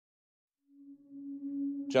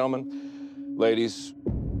Gentlemen, ladies,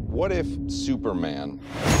 what if Superman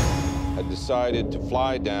had decided to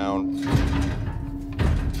fly down,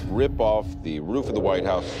 rip off the roof of the White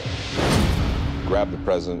House, grab the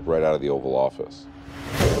president right out of the Oval Office?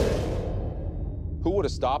 Who would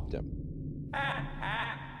have stopped him?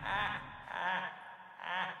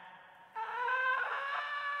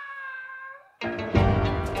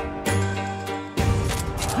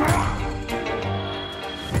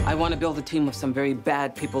 I want to build a team of some very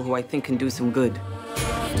bad people who I think can do some good.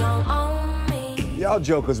 Y'all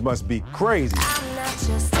jokers must be crazy.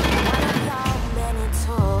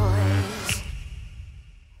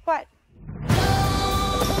 What?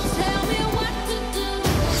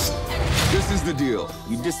 This is the deal.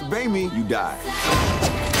 You disobey me, you die.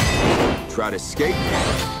 Try to escape,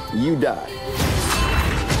 you die.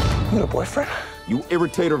 You got a boyfriend? You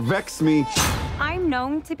irritate or vex me, I'm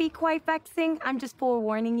known to be quite vexing. I'm just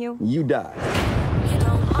forewarning you. you die.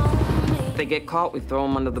 If they get caught, we throw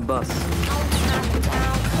them under the bus.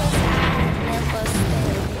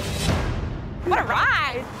 What a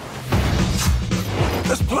ride!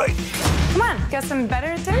 Let's play. Come on, got some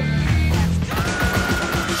better to do?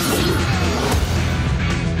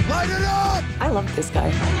 Light it up! I love this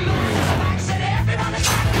guy.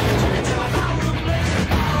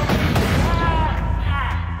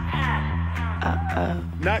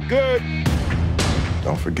 Not good.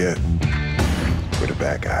 Don't forget, we're the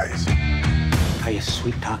bad guys. Are you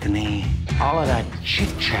sweet-talking me? All of that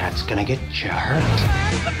chit-chat's gonna get you hurt.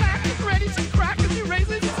 The back is ready to crack as he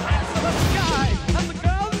raises his hands to the sky. And the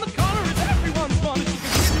girl in the corner is everyone's one. And she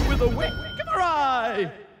can hit you with a wink of her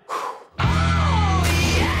eye. Oh,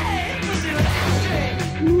 yeah!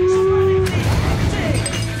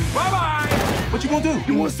 Bye-bye! What you gonna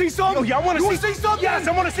do? You wanna see something? Yo, y'all wanna see something? Yes,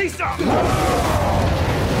 I wanna see something!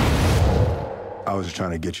 I was just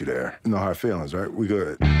trying to get you there. You know how it feels, right? We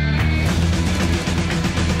good.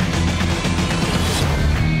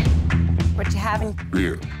 What you having?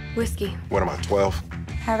 Beer. Whiskey. What am I, 12?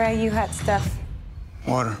 How about you hot stuff?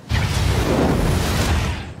 Water.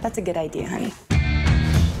 That's a good idea, honey.